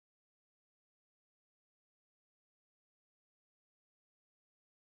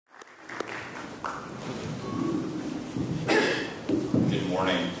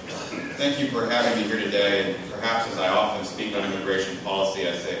Thank you for having me here today. And perhaps as I often speak on immigration policy,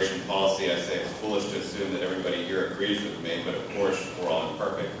 I say it's foolish to assume that everybody here agrees with me, but of course we're all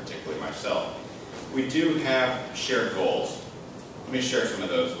imperfect, particularly myself. We do have shared goals. Let me share some of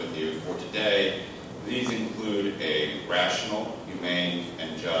those with you for today. These include a rational, humane,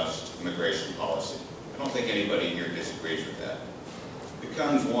 and just immigration policy. I don't think anybody here disagrees with that. It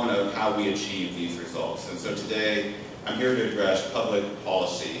becomes one of how we achieve these results. And so today, I'm here to address public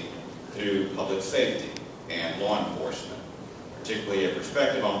policy through public safety and law enforcement, particularly a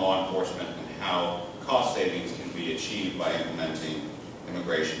perspective on law enforcement and how cost savings can be achieved by implementing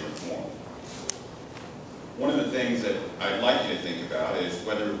immigration reform. One of the things that I'd like you to think about is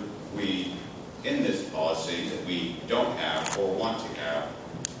whether we, in this policy that we don't have or want to have,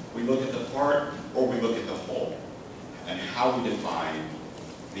 we look at the part or we look at the whole, and how we define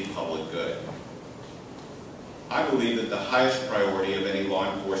the public good. I believe that the highest priority of any law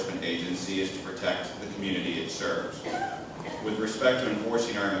enforcement agency is to protect the community it serves. With respect to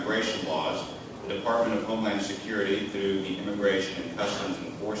enforcing our immigration laws, the Department of Homeland Security, through the Immigration and Customs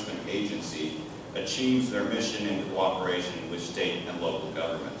Enforcement Agency, achieves their mission in cooperation with state and local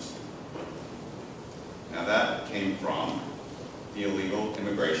governments. Now that came from the Illegal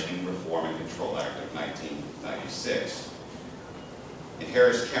Immigration Reform and Control Act of 1996. In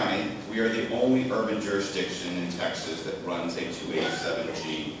Harris County, we are the only urban jurisdiction in Texas that runs a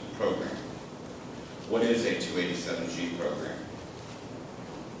 287G program. What is a 287G program?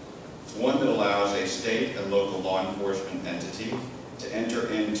 It's one that allows a state and local law enforcement entity to enter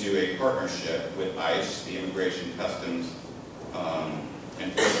into a partnership with ICE, the Immigration Customs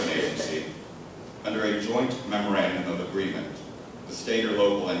Enforcement Agency, under a joint memorandum of agreement. The state or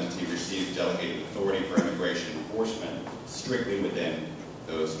local entity receives delegated authority for immigration enforcement strictly within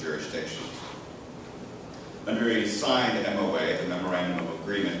those jurisdictions. Under a signed MOA, the Memorandum of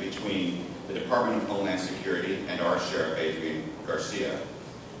Agreement between the Department of Homeland Security and our Sheriff, Adrian Garcia,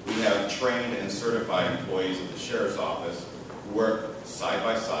 we have trained and certified employees of the Sheriff's Office who work side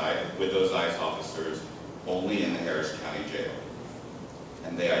by side with those ICE officers only in the Harris County Jail.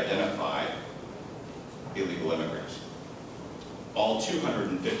 And they identify illegal immigrants. All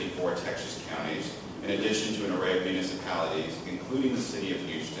 254 Texas counties, in addition to an array of municipalities, including the city of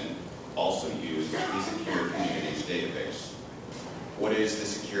Houston, also use the Secure Communities Database. What is the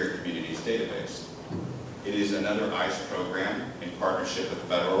Secure Communities Database? It is another ICE program in partnership with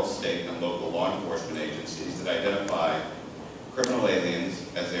federal, state, and local law enforcement agencies that identify criminal aliens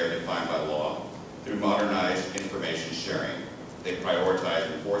as they are defined by law through modernized information sharing. They prioritize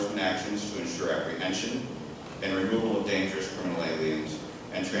enforcement actions to ensure apprehension and removal of dangerous criminal aliens,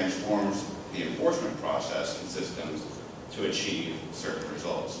 and transforms the enforcement process and systems to achieve certain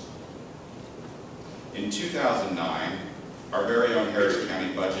results. In 2009, our very own Harris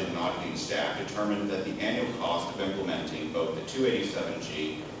County Budget and Auditing staff determined that the annual cost of implementing both the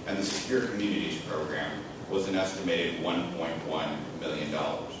 287G and the Secure Communities program was an estimated $1.1 million. In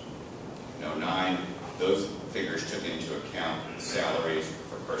 2009, those figures took into account salaries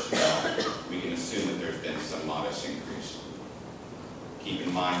for personnel. We can assume that there's been some modest increase. Keep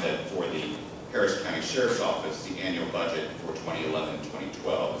in mind that for the Harris County Sheriff's Office, the annual budget for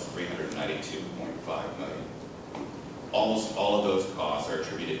 2011-2012 is $392.5 million. Almost all of those costs are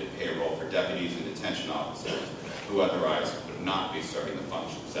attributed to payroll for deputies and detention officers who otherwise would not be serving the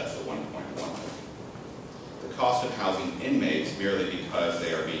functions. That's the 1.1 million. The cost of housing inmates merely because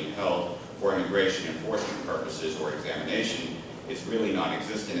they are being held for immigration enforcement purposes or examination is really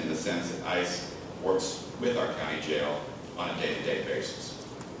non-existent in the sense that ICE works with our county jail on a day-to-day basis.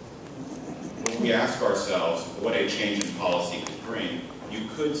 When we ask ourselves what a change in policy could bring, you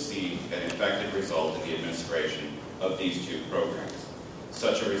could see an effective result in the administration of these two programs.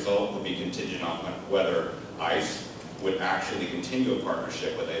 Such a result would be contingent on whether ICE would actually continue a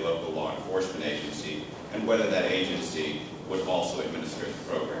partnership with a local law enforcement agency and whether that agency would also administer the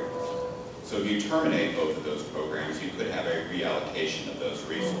program. So if you terminate both of those programs, you could have a reallocation of those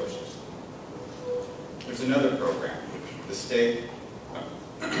resources. There's another program, the State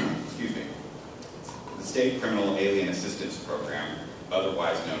Criminal Alien Assistance Program,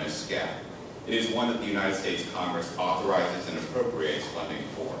 otherwise known as SCAP. It is one that the United States Congress authorizes and appropriates funding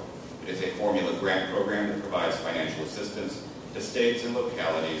for. It is a formula grant program that provides financial assistance to states and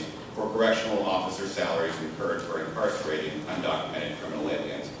localities for correctional officer salaries incurred for incarcerating undocumented criminal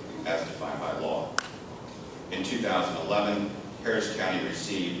aliens as defined by law. In 2011, Harris County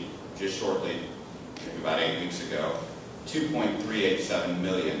received, just shortly, about 8 weeks ago, $2.387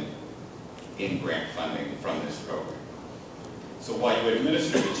 million in grant funding from this program. So while you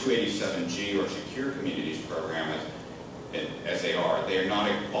administer the 287G or Secure Communities program as they are not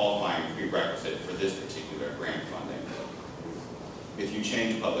a qualifying prerequisite for this particular grant funding. If you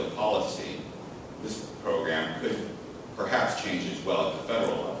change public policy, this program could perhaps change as well at the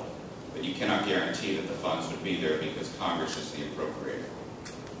federal level, but you cannot guarantee that the funds would be there because Congress is the appropriator.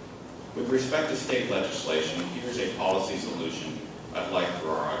 With respect to state legislation, here's a policy solution I'd like for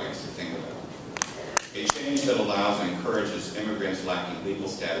our audience to think about. A change that allows and encourages immigrants lacking legal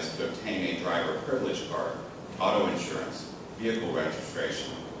status to obtain a driver privilege card, auto insurance, vehicle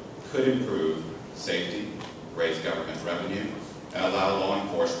registration, could improve safety, raise government revenue, and allow law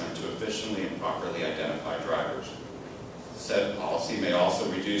enforcement to efficiently and properly identify drivers. Said policy may also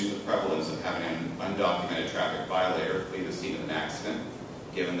reduce the prevalence of having an undocumented traffic violator flee the scene of an accident,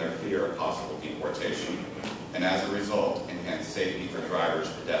 given their fear of possible deportation, and as a result, enhance safety for drivers,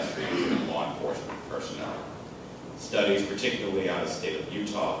 pedestrians, and law enforcement personnel. Studies, particularly out of the state of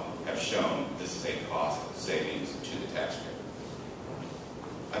Utah, have shown this is a cost savings to the taxpayer.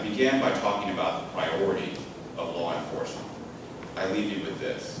 I began by talking about the priority of law enforcement. I leave you with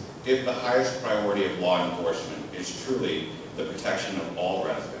this. If the highest priority of law enforcement is truly the protection of all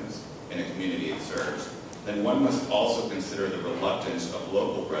residents in a community it serves, then one must also consider the reluctance of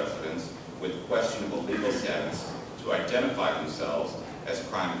local residents with questionable legal status to identify themselves as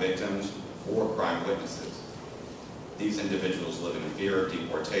crime victims or crime witnesses. These individuals live in fear of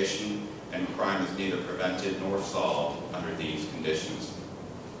deportation, and crime is neither prevented nor solved under these conditions.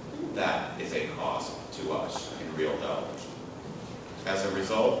 That is a cost to us in real dollars. As a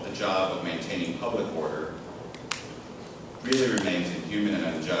result, the job of maintaining public order really remains inhuman and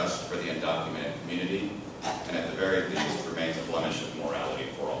unjust for the undocumented community, and at the very least remains a blemish of morality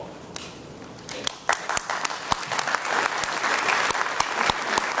for all.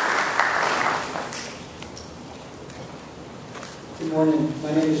 Good morning.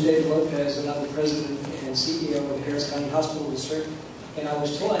 My name is Lopez, and I'm the president and CEO of the Harris County Hospital District. And I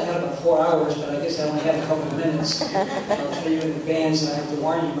was told I had about 4 hours, but I guess I only have a couple of minutes. I'll tell you in advance, and I have to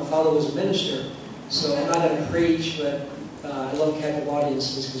warn you, my father was a minister, so I'm not going to preach, but I love captive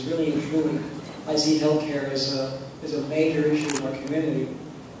audiences because really and truly, I see healthcare as a major issue in our community.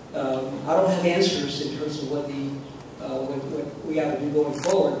 I don't have answers in terms of what we have to do going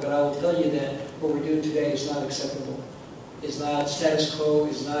forward, but I will tell you that what we're doing today is not acceptable. It's not status quo,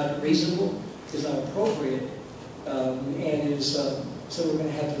 it's not reasonable, it's not appropriate, and it is something we're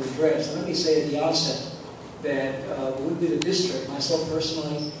going to have to address. And let me say at the outset that we, the district, myself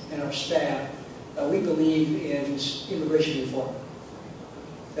personally, and our staff, we believe in immigration reform.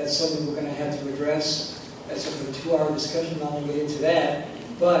 That's something we're going to have to address. That's a 2-hour discussion. I'm not going to get into that.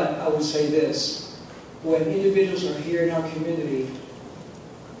 But I would say this. When individuals are here in our community,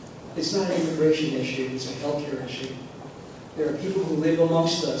 it's not an immigration issue. It's a healthcare issue. There are people who live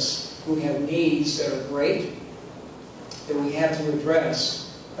amongst us who have needs that are great that we have to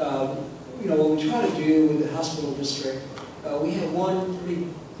address. What we try to do with the hospital district, we have one pretty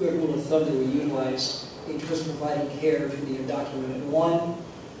good rule of thumb that we utilize in terms of providing care to the undocumented. One,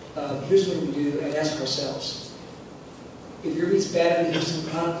 here's what we do and ask ourselves. If your read's bad in the Hutchison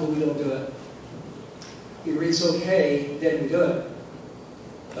Chronicle, we don't do it. If your read's okay, then we do it.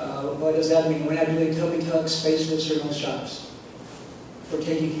 What does that mean? We're not doing tummy tucks, facelifts, or nose jobs. We're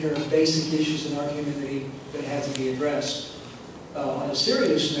taking care of basic issues in our community that have to be addressed. On a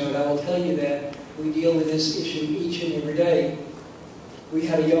serious note, I will tell you that we deal with this issue each and every day. We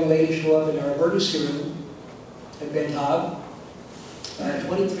had a young lady show up in our emergency room at Beto, a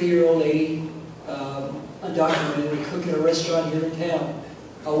 23-year-old lady, undocumented, a cook at a restaurant here in town.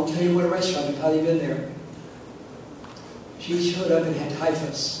 I won't tell you what restaurant, you've probably been there. She showed up and had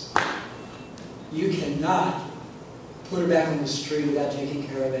typhus. You cannot put her back on the street without taking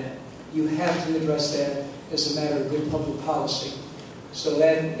care of that. You have to address that as a matter of good public policy. So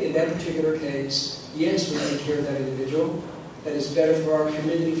that in that particular case, yes, we take care of that individual. That is better for our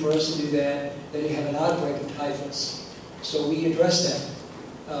community for us to do that than to have an outbreak of typhus. So we address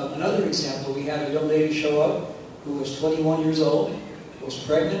that. Another example, we had a young lady show up who was 21 years old, was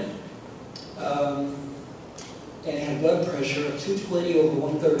pregnant, and had blood pressure of 220 over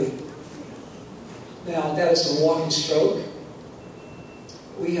 130. Now, that is a walking stroke.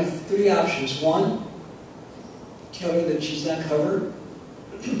 We have 3 options. One, tell her that she's not covered,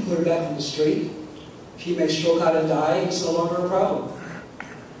 put her back on the street. She may stroke out and die, it's no longer a problem.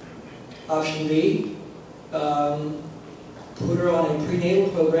 Option B, put her on a prenatal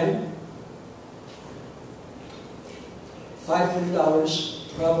program,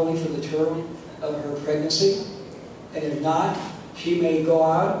 $500 probably for the term of her pregnancy. And if not, she may go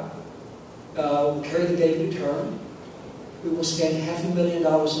out, carry the baby to term. We will spend $500,000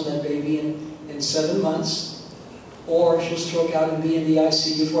 on that baby in 7 months. or she'll stroke out and be in the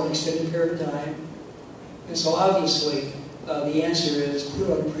ICU for an extended period of time. And so obviously, the answer is put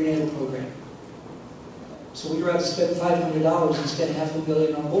her on a prenatal program. So we'd rather spend $500 than spend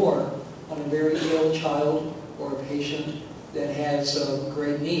 $500,000 or more on a very ill child or a patient that has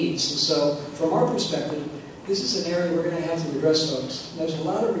great needs. And so from our perspective, this is an area we're going to have to address, folks. There's a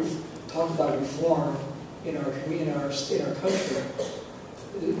lot of talk about reform in our country. You know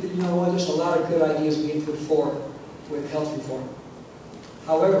what? There's a lot of good ideas being put forward with health reform.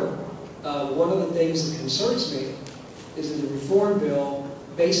 However, one of the things that concerns me is that the reform bill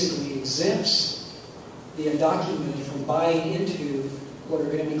basically exempts the undocumented from buying into what are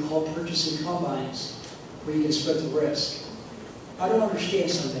going to be called purchasing combines, where you can spread the risk. I don't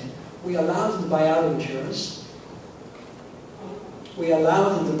understand something. We allow them to buy auto insurance. We allow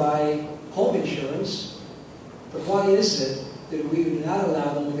them to buy home insurance. But why is it that we do not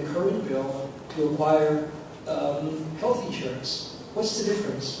allow them in the current bill to acquire health insurance? What's the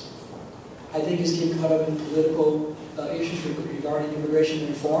difference? I think it's getting caught up in political issues regarding immigration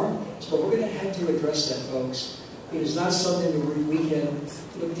reform. So we're going to have to address that, folks. It is not something that we can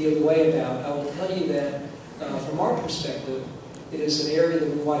look the other way about. I will tell you that from our perspective, it is an area that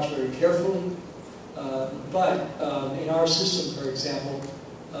we watch very carefully. But in our system, for example,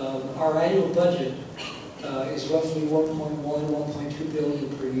 our annual budget is roughly $1.1, $1.2 billion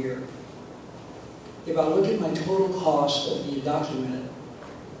per year. If I look at my total cost of the undocumented,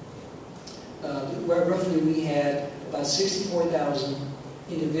 where roughly we had about 64,000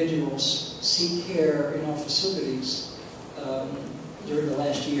 individuals seek care in our facilities during the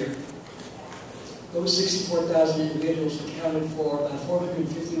last year. Those 64,000 individuals accounted for about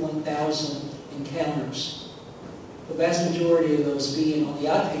 451,000 encounters. The vast majority of those being on the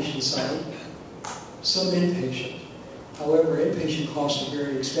outpatient side, some inpatient. However, inpatient costs are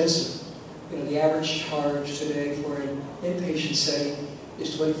very expensive. You know, the average charge today for an inpatient setting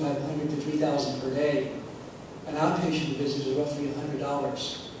is $2,500 to $3,000 per day. An outpatient visit is roughly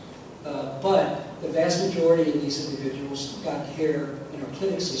 $100. But the vast majority of these individuals got care in our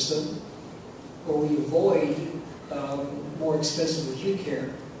clinic system, where we avoid more expensive acute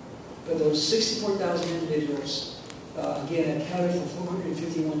care. But those 64,000 individuals, again, accounted for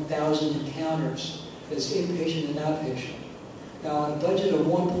 451,000 encounters as inpatient and outpatient. Now, on a budget of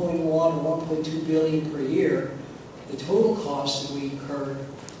 $1.1 or $1.2 billion per year, the total cost that we incurred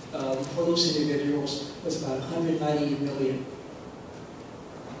for those individuals was about $198 million.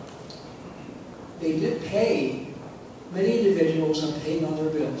 They did pay, many individuals are paying on their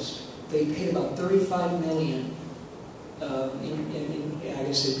bills. They paid about $35 million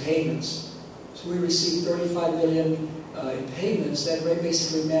in payments. So we received $35 million in payments. That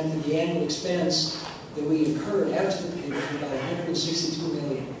basically meant that the annual expense that we incurred after the payment was about $162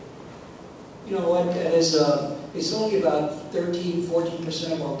 million. You know what? That is, it's only about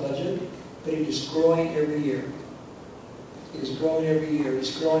 13–14% of our budget, but it is growing every year. It is growing every year.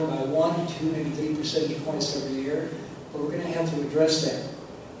 It's growing by 1, 2, maybe 3 percentage points every year. But we're going to have to address that.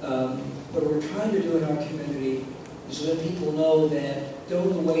 What we're trying to do in our community is let people know that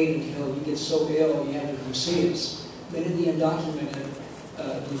don't wait until you get so ill you have to come see us. Many of the undocumented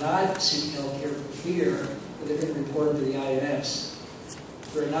do not seek health care for fear that they're going to report them to the INS.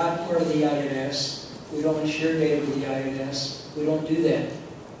 We're not part of the INS. We don't share data with the INS. We don't do that.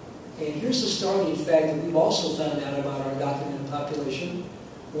 And here's the startling fact that we've also found out about our undocumented population.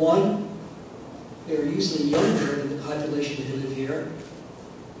 One, they're usually younger than the population who live here.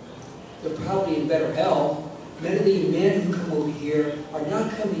 They're probably in better health. Many of the men who come over here are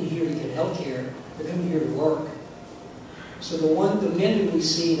not coming here to get health care. They're coming here to work. So the men that we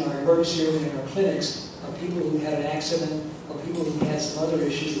see in our emergency room and in our clinics are people who had an accident or people who had some other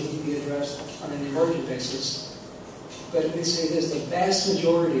issues that need to be addressed on an emergent basis. But let me say this, the vast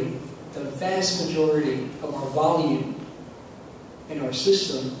majority of our volume in our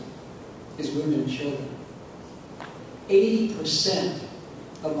system is women and children. 80%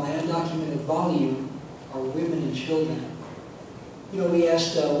 of my undocumented volume are women and children. You know, we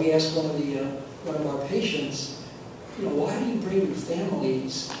asked one of our patients, you know, why do you bring your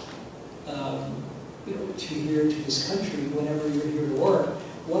families, to this country whenever you're here to work?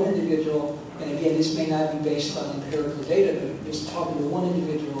 One individual, and again, this may not be based on empirical data, but just talking to one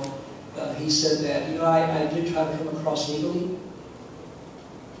individual, he said that, you know, I did try to come across legally.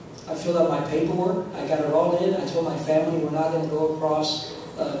 I filled out my paperwork. I got it all in. I told my family we're not going to go across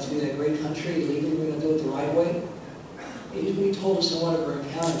to that great country illegally. We're going to do it the right way. He told us in one of our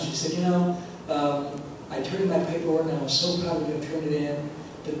encounters, he said, you know, I turned in my paperwork and I was so proud to have turned it in.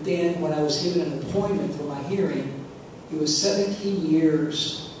 But then when I was given an appointment for my hearing, it was 17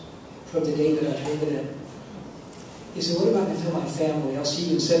 years from the day that I turned it in. He said, what about I tell my family? I'll see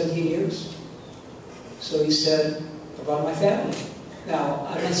you in 17 years. So he said, about my family. Now,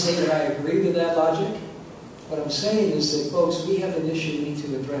 I'm not saying that I agree with that logic. What I'm saying is that, folks, we have an issue we need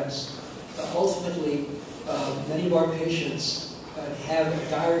to address. Ultimately, many of our patients have a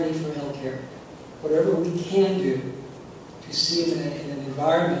dire need for health care. Whatever we can do to see them in an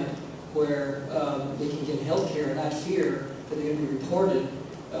environment where they can get health care and not fear that they're going to be reported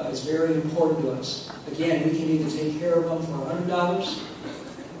is very important to us. Again, we can either take care of them for $100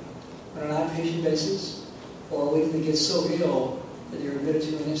 on an outpatient basis, or we can get so ill that they're admitted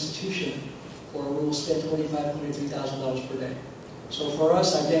to an institution, or we will spend $2,500, $3,000 per day. So for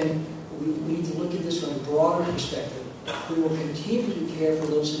us, again, we need to look at this from a broader perspective. We will continue to care for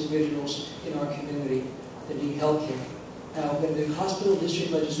those individuals in our community that need health care. Now, when the hospital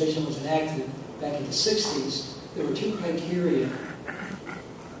district legislation was enacted back in the 60s, there were two criteria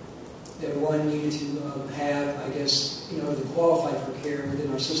that one needed to have, I guess, in order to qualify for care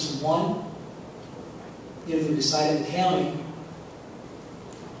within our system. One, you have to reside in the county.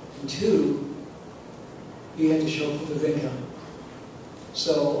 And two, you have to show proof of income.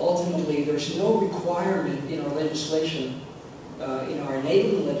 So ultimately, there's no requirement in our legislation, in our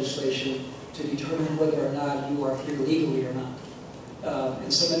enabling legislation, to determine whether or not you are here legally or not.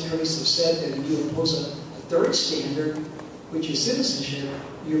 And some attorneys have said that if you impose a third standard, which is citizenship,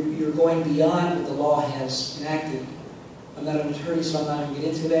 you're going beyond what the law has enacted. I'm not an attorney, so I'm not going to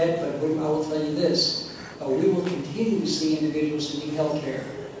get into that, but I will tell you this. We will continue to see individuals who need health care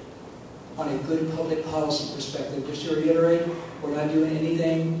on a good public policy perspective. Just to reiterate, we're not doing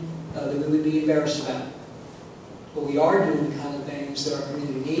anything that we would be embarrassed about. But we are doing the kind of things that our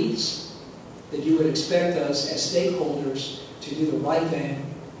community needs, that you would expect us as stakeholders to do the right thing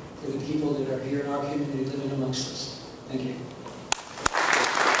for the people that are here in our community living amongst us. Thank you.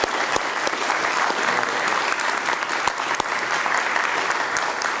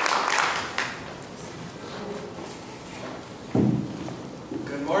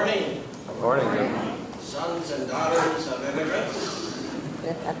 Good morning. Good morning. Sons and daughters of immigrants,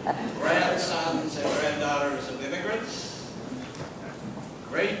 grandsons and granddaughters of immigrants,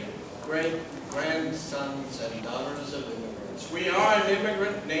 great-great-grandsons and daughters of immigrants. We are an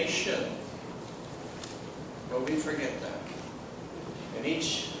immigrant nation, but we forget that. And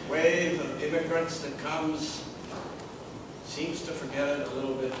each wave of immigrants that comes seems to forget it a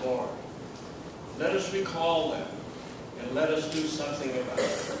little bit more. Let us recall them, and let us do something about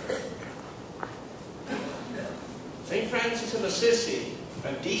it. St. Francis of Assisi,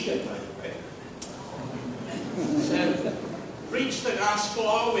 a deacon, by the way, said, preach the gospel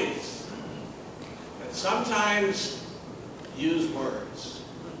always, and sometimes use words.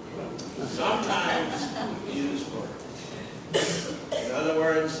 Sometimes use words. In other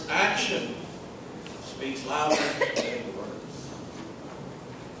words, action speaks louder than words.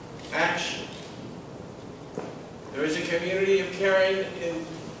 Action. There is a community of caring in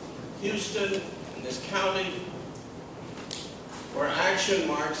Houston, in this county, where action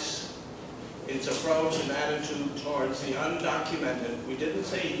marks its approach and attitude towards the undocumented, we didn't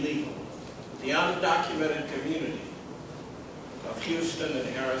say illegal, the undocumented community of Houston and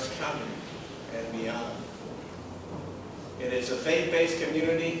Harris County and beyond. It is a faith-based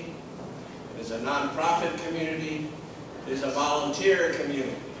community, it is a nonprofit community, it is a volunteer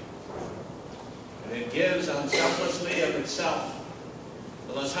community. And it gives unselflessly of itself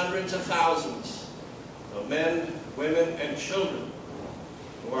to those hundreds of thousands of men, women, and children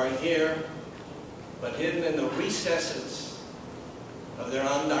who are here, but hidden in the recesses of their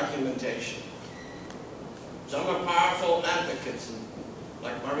undocumentation. Some are powerful advocates,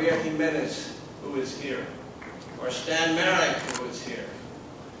 like Maria Jimenez, who is here, or Stan Merrick, who is here.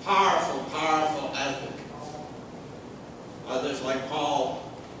 Powerful, powerful advocates. Others, like Paul,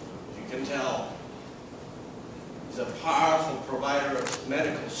 you can tell, is a powerful provider of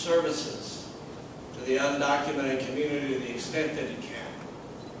medical services to the undocumented community to the extent that he can.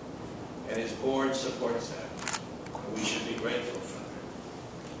 And his board supports that. And we should be grateful for that.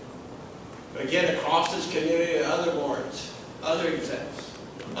 But again, across this community, other boards, other execs,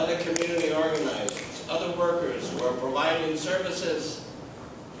 other community organizers, other workers who are providing services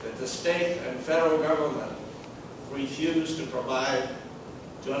that the state and federal government refuse to provide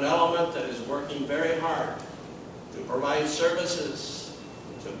to an element that is working very hard to provide services,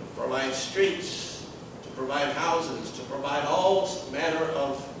 to provide streets, to provide houses, to provide all manner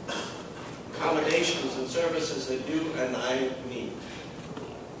of accommodations and services that you and I need.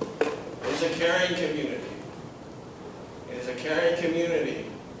 It is a caring community. It is a caring community.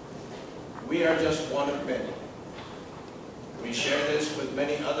 We are just one of many. We share this with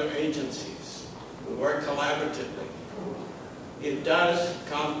many other agencies. We work collaboratively. It does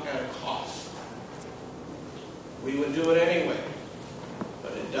come at a cost. We would do it anyway,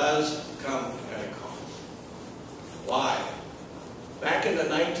 but it does come at a cost. Why? Back in the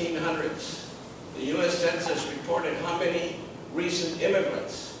 1900s, the U.S. Census reported how many recent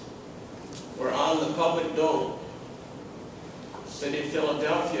immigrants were on the public dole. The city of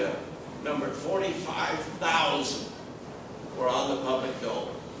Philadelphia numbered 45,000 were on the public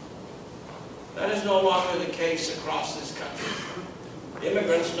dole. That is no longer the case across this country.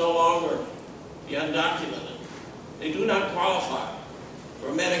 Immigrants no longer, the undocumented, they do not qualify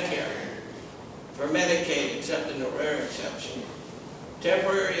for Medicare, for Medicaid, except in a rare exception,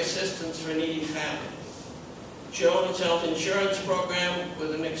 temporary assistance for needy families, children's health insurance program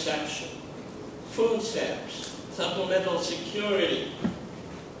with an exception, food stamps, supplemental security,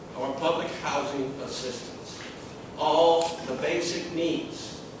 or public housing assistance. All the basic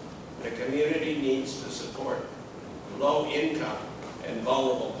needs that a community needs to support low income and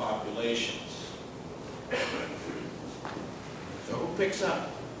vulnerable populations. So who picks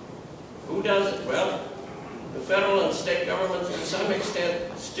up? Who does it? Well, the federal and state governments to some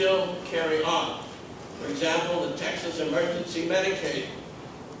extent still carry on. For example, the Texas Emergency Medicaid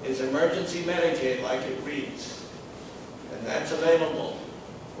is emergency Medicaid like it reads. And that's available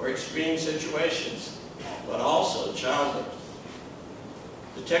for extreme situations, but also childbirth.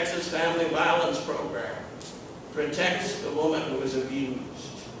 The Texas Family Violence Program protects the woman who is abused.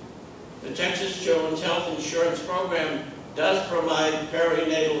 The Texas Children's Health Insurance Program does provide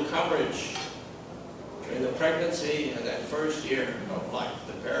perinatal coverage during the pregnancy and that first year of life,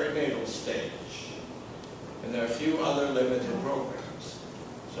 the perinatal stage. And there are a few other limited programs.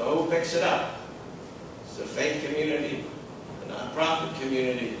 So who picks it up? It's the faith community, the nonprofit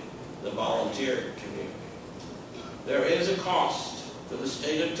community, the volunteer community. There is a cost to the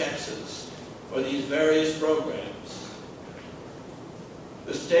state of Texas for these various programs.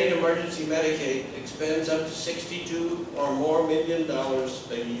 The state emergency Medicaid expends up to $62 or more million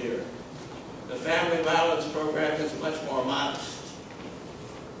a year. The family violence program is much more modest,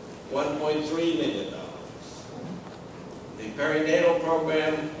 $1.3 million. The perinatal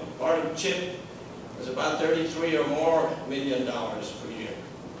program, a part of CHIP, is about $33 or more million per year.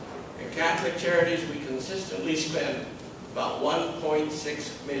 In Catholic charities, we consistently spend about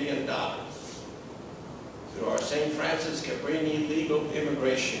 $1.6 million through our St. Francis Cabrini Legal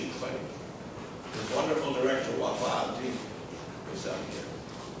Immigration Clinic. His wonderful director, Wafadi, is up here.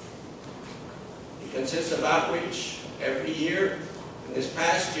 It consists of outreach every year. In this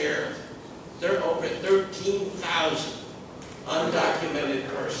past year, there are over 13,000 undocumented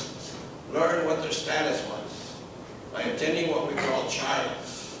persons learned what their status was by attending what we call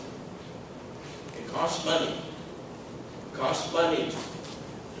trials. It costs money. It costs money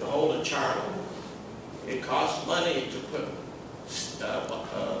to hold a trial. It costs money to put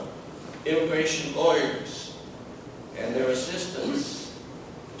immigration lawyers and their assistants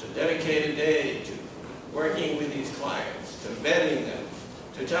to dedicate a day to working with these clients, to vetting them,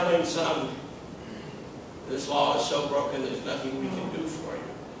 to telling some, this law is so broken there's nothing we can do for you.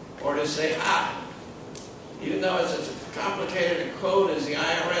 Or to say, even though it's as complicated a code as the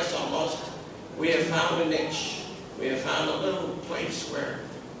IRS almost, we have found a niche. We have found a little place where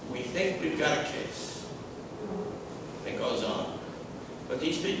we think we've got a case. It goes on. But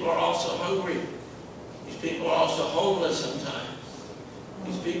these people are also hungry. These people are also homeless sometimes.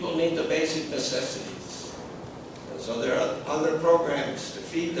 These people need the basic necessities. And so there are other programs to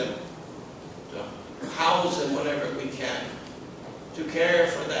feed them, to house them whenever we can, to care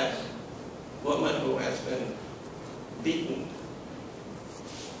for that woman who has been beaten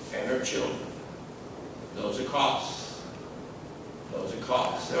and her children. Those are costs. Those are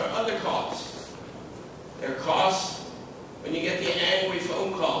costs. There are other costs. There are costs when you get the angry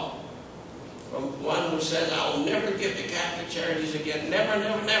phone call from one who says, I will never give to Catholic charities again, never,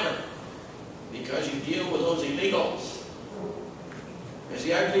 never, never, because you deal with those illegals. There's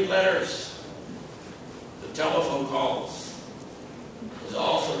the ugly letters, the telephone calls. There's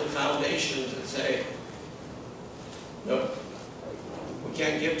also the foundations that say, no, we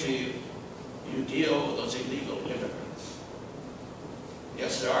can't give to you. You deal with those illegal immigrants.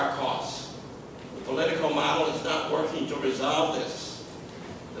 Yes, there are costs. The political model is not working to resolve this.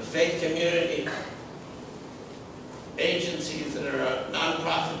 The faith community, agencies that are of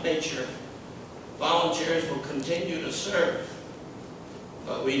nonprofit nature, volunteers will continue to serve,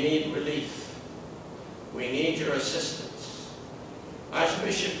 but we need relief. We need your assistance.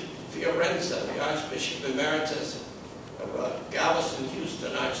 Archbishop Fiorenza, the Archbishop Emeritus of Galveston,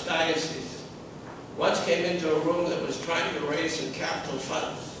 Houston Archdiocese, once came into a room that was trying to raise some capital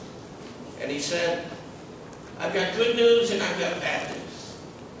funds. And he said, I've got good news and I've got bad news.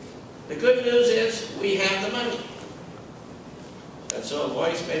 The good news is we have the money. And so a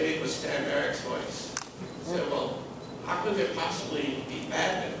voice, maybe it was Stan Merrick's voice, said, well, how could there possibly be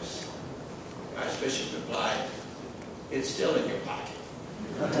bad news? Archbishop replied, it's still in your pocket.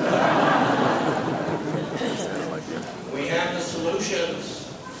 We have the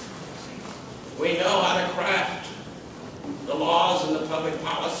solutions. We know how to craft the laws and the public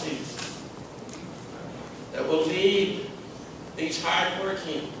policies that will lead these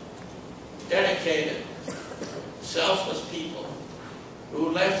hardworking, dedicated, selfless people who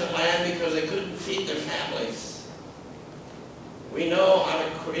left the land because they couldn't feed their families. We know how to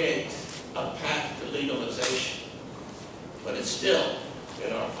create a path to legalization, but it's still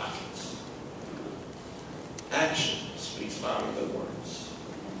in our pockets. Action speaks louder than words.